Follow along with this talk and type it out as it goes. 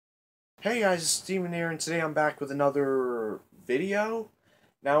Hey guys, it's Steven here, and today I'm back with another video.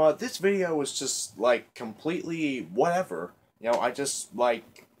 Now, this video was just, like, completely whatever. I just,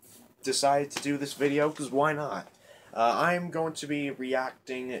 like, decided to do this video, because why not? I'm going to be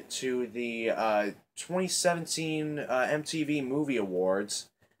reacting to the 2017 MTV Movie Awards.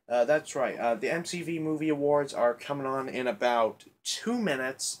 That's right, the MTV Movie Awards are coming on in about 2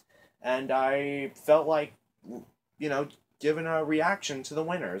 minutes, and I felt like, giving a reaction to the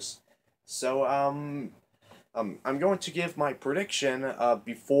winners. So, I'm going to give my prediction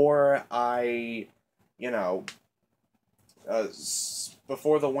before I, you know,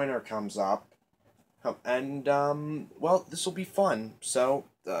 before the winner comes up. And, well, this will be fun. So,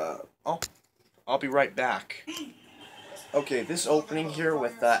 I'll be right back. Okay, this opening here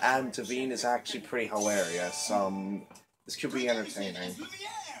with Adam Devine is actually pretty hilarious. This could be entertaining.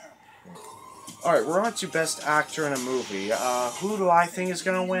 Alright, we're on to Best Actor in a Movie. Who do I think is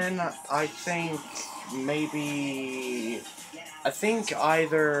gonna win? I think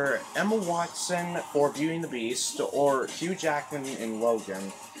either Emma Watson for Beauty and the Beast or Hugh Jackman in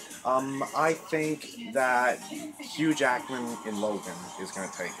Logan. I think that Hugh Jackman in Logan is gonna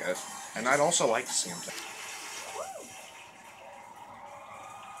take it. And I'd also like to see him take it.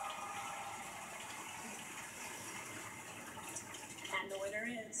 And the winner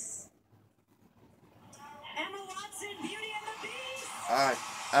is Emma Watson, Beauty and the Beast.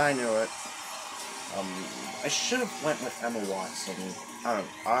 I knew it. I should have went with Emma Watson.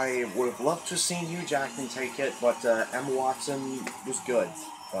 I would have loved to have seen Hugh Jackman take it, but Emma Watson was good.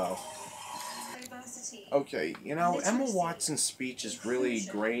 Okay, Emma Watson's speech is really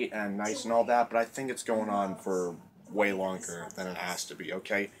great and nice and all that, but I think it's going on for way longer than it has to be,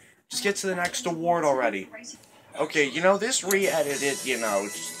 okay? Just get to the next award already. Okay, this re-edited,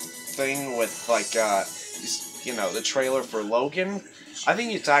 thing with, like, the trailer for Logan, I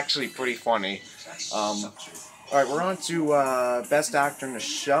think it's actually pretty funny. Alright, we're on to, Best Actor in a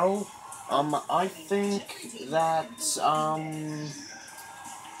Show. I think that,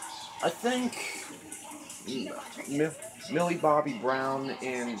 Millie Bobby Brown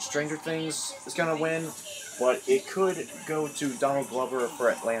in Stranger Things is gonna win, but it could go to Donald Glover for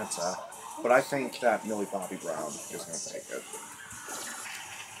Atlanta. But I think that Millie Bobby Brown is gonna take it.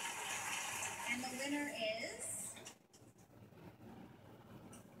 And the winner is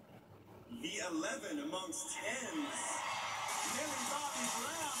the 11 amongst 10s. Millie Bobby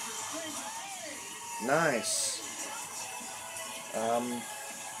Brown for Stranger Things. Nice.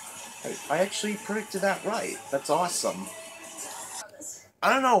 I actually predicted that right. That's awesome.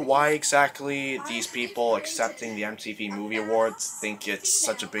 I don't know why exactly these people accepting the MTV Movie Awards think it's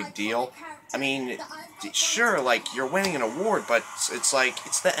such a big deal. I mean, sure, like, you're winning an award, but it's like,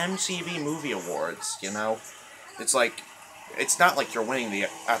 it's the MTV Movie Awards, It's like, it's not like you're winning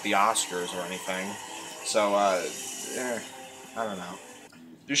at the Oscars or anything. So, I don't know.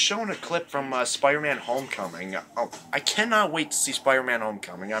 They're showing a clip from Spider-Man Homecoming. Oh, I cannot wait to see Spider-Man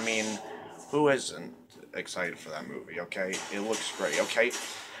Homecoming. I mean, who isn't excited for that movie, okay? It looks great, okay?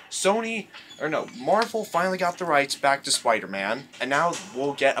 Marvel finally got the rights back to Spider-Man, and now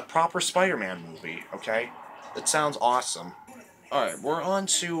we'll get a proper Spider-Man movie, okay? That sounds awesome. Alright, we're on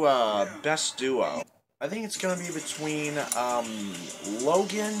to Best Duo. I think it's gonna be between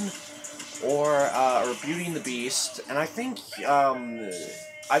Logan or Beauty and the Beast, and I think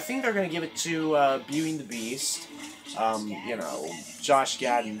they're gonna give it to Beauty and the Beast. Josh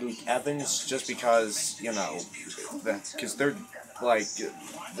Gad and Luke Evans, just because, because they're, like,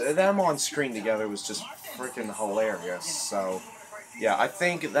 them on screen together was just freaking hilarious. So, yeah, I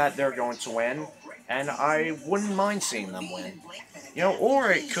think that they're going to win, and I wouldn't mind seeing them win.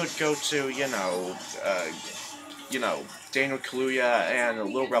 Or it could go to, Daniel Kaluuya and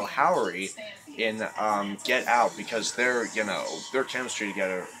Lil Rel Howery in Get Out, because their chemistry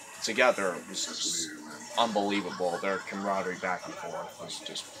together was just unbelievable. Their camaraderie back and forth was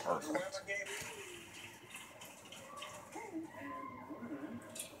just perfect.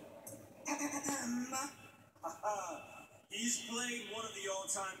 He's played one of the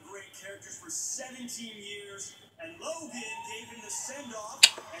all-time great characters for 17 years, and Logan gave him the send-off.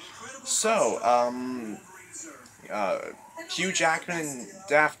 So, Hugh Jackman and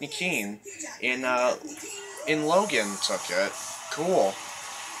Daphne Keane in Logan took it. Cool.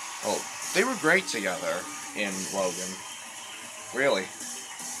 Well, they were great together in Logan. Really.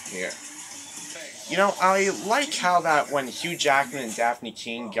 Yeah. I like how that when Hugh Jackman and Daphne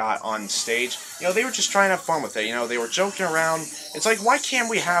Keane got on stage, they were just trying to have fun with it. They were joking around. It's like, why can't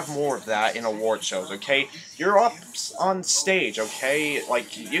we have more of that in award shows, okay? You're up on stage, okay?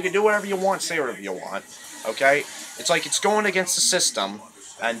 Like, you can do whatever you want, say whatever you want, okay? It's like, it's going against the system,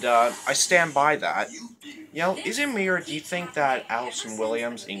 And I stand by that. You know, is it me or do you think that Allison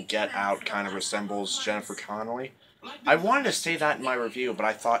Williams in Get Out kind of resembles Jennifer Connelly? I wanted to say that in my review, but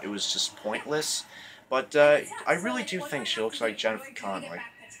I thought it was just pointless. But I really do think she looks like Jennifer Connelly.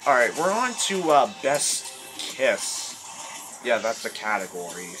 Alright, we're on to Best Kiss. Yeah, that's the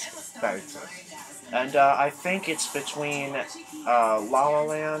category that exists. And I think it's between La La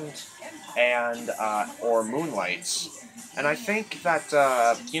Land and or Moonlight. And I think that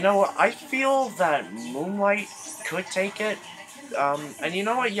you know what? I feel that Moonlight could take it. And you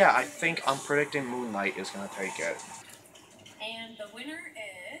know what? Yeah, I think I'm predicting Moonlight is gonna take it. And the winner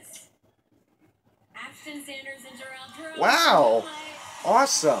is Ashton Sanders and Gerald. Wow!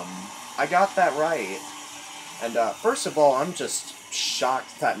 Awesome! I got that right. And first of all, I'm just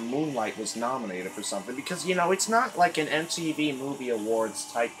shocked that Moonlight was nominated for something because, you know, it's not like an MTV Movie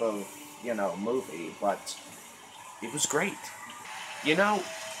Awards type of, you know, movie, but it was great. You know,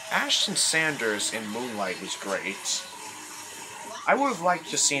 Ashton Sanders in Moonlight was great. I would have liked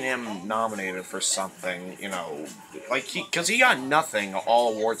to seen him nominated for something, you know, like because he got nothing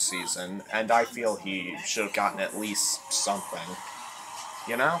all award season, and I feel he should have gotten at least something,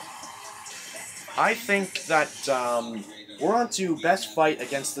 you know? I think that we're on to Best Fight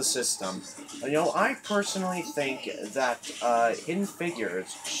Against the System. You know, I personally think that Hidden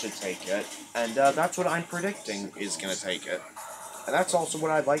Figures should take it, and that's what I'm predicting is going to take it. And that's also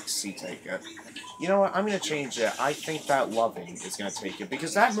what I'd like to see take it. You know what, I'm going to change it. I think that Loving is going to take it,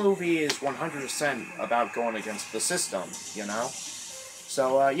 because that movie is 100% about going against the system, you know?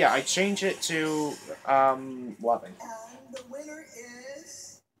 So, yeah, I change it to Loving. And the winner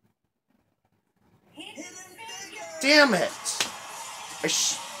is... Damn it!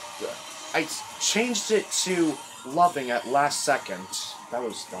 I changed it to Loving at last second. That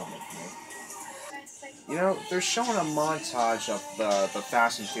was dumb of me. You know, they're showing a montage of the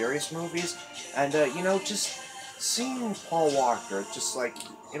Fast and Furious movies, and, you know, just seeing Paul Walker, just like,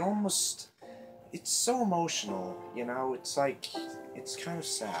 it's so emotional, you know? It's like, it's kind of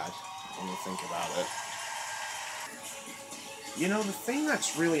sad when you think about it. You know, the thing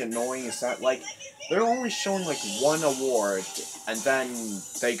that's really annoying is that, like, they're only showing, like, one award, and then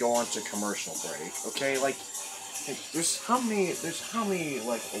they go on to commercial break, okay? Like, there's how many,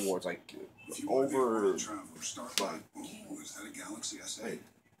 like, awards, like, over... Is that a Galaxy S8?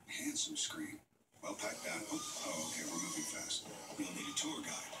 Handsome screen. Well packed down. Oh, okay, we're moving fast. We'll need a tour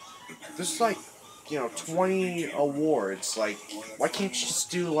guide. There's, like, you know, 20 awards. Like, why can't you just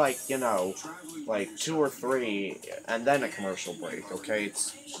do, like, you know, like, 2 or 3, and then a commercial break, okay?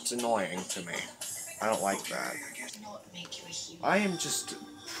 It's annoying to me. I don't like that. I am just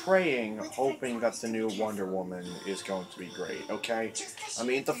praying, hoping that the new Wonder Woman is going to be great, okay? I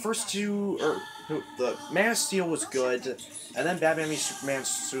mean, the first two, the Man of Steel was good, and then Batman v Superman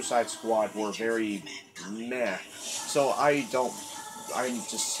Suicide Squad were very meh. So I'm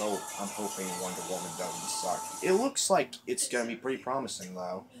hoping Wonder Woman doesn't suck. It looks like it's gonna be pretty promising,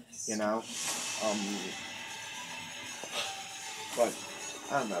 though, you know? But,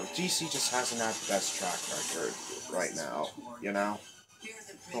 I don't know, DC just hasn't had the best track record right now, you know?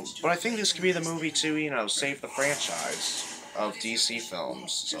 But I think this could be the movie to, you know, save the franchise of DC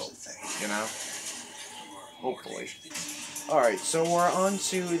films, so, you know? Hopefully. Alright, so we're on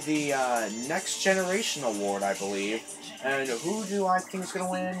to the Next Generation Award, I believe. And who do I think is going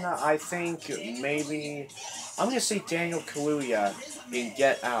to win? I think maybe... I'm going to say Daniel Kaluuya in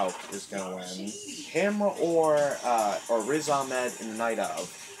Get Out is going to win. Him or Riz Ahmed in The Night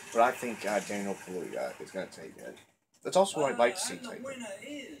Of. But I think Daniel Kaluuya is going to take it. That's also what I'd like to see take it.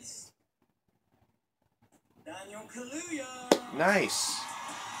 Daniel Kaluuya. Nice.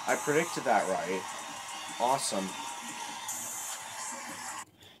 I predicted that right. Awesome.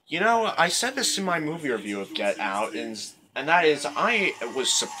 You know, I said this in my movie review of Get Out, and that is, I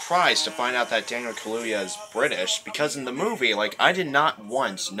was surprised to find out that Daniel Kaluuya is British, because in the movie, like, I did not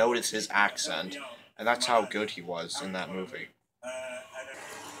once notice his accent, and that's how good he was in that movie.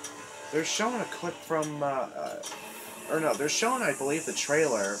 They're showing a clip from, they're showing, I believe, the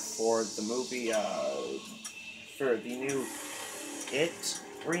trailer for the movie, for the new It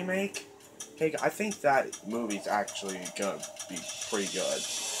remake. Okay, I think that movie's actually gonna be pretty good.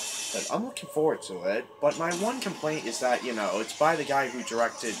 But I'm looking forward to it. But my one complaint is that, you know, it's by the guy who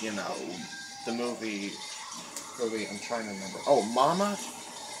directed, you know, the movie, I'm trying to remember. Oh, Mama?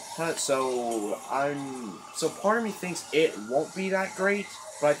 So part of me thinks it won't be that great,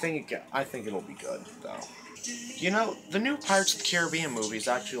 but I think it'll be good, though. You know, the new Pirates of the Caribbean movie is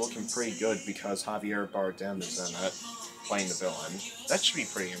actually looking pretty good because Javier Bardem is in it, playing the villain. That should be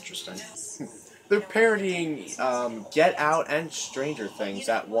pretty interesting. They're parodying Get Out and Stranger Things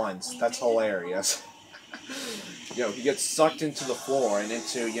at once. That's hilarious. You know, he gets sucked into the floor and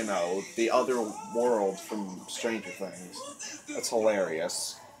into, you know, the other world from Stranger Things. That's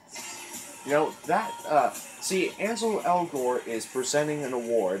hilarious. You know, see, Ansel Elgort is presenting an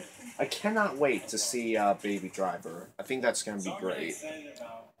award. I cannot wait to see Baby Driver. I think that's going to be great.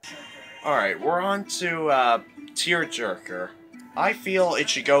 Alright, we're on to Tearjerker. I feel it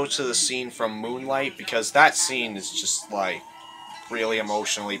should go to the scene from Moonlight because that scene is just, like, really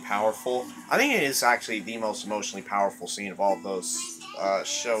emotionally powerful. I think it is actually the most emotionally powerful scene of all those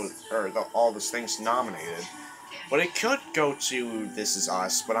shows, or all those things nominated. But it could go to This Is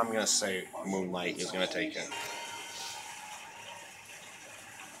Us, but I'm gonna say Moonlight is gonna take it.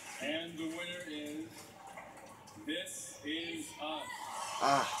 And the winner is This Is Us.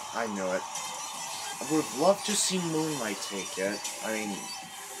 Ah, I knew it. I would have loved to see Moonlight take it. I mean,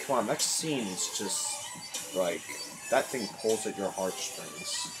 come on, that scene is just, like, that thing pulls at your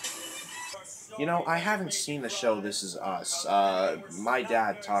heartstrings. You know, I haven't seen the show This Is Us. My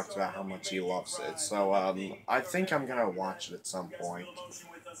dad talked about how much he loves it, so I think I'm gonna watch it at some point.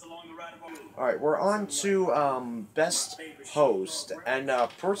 Alright, we're on to Best Host, and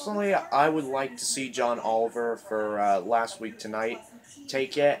personally, I would like to see John Oliver for Last Week Tonight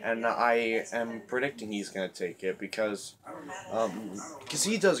take it, and I am predicting he's gonna take it because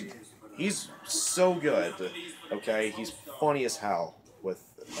he's so good. Okay, he's funny as hell with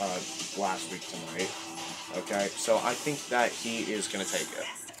Last Week Tonight. Okay, so I think that he is gonna take it.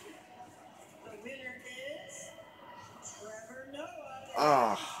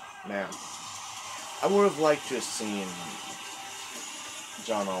 Ah, man. I would have liked to have seen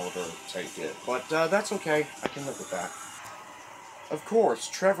John Oliver take it, but that's okay. I can live with that. Of course,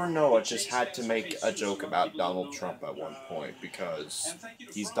 Trevor Noah just had to make a joke about Donald Trump at one point, because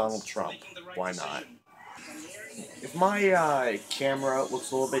he's Donald Trump. Why not? If my camera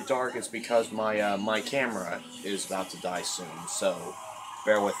looks a little bit dark, it's because my camera is about to die soon, so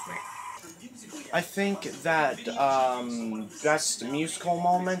bear with me. I think that best musical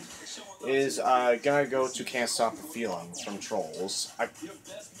moment is gonna go to Can't Stop the Feeling from Trolls.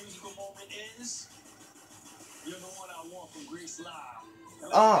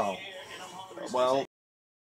 Oh, well,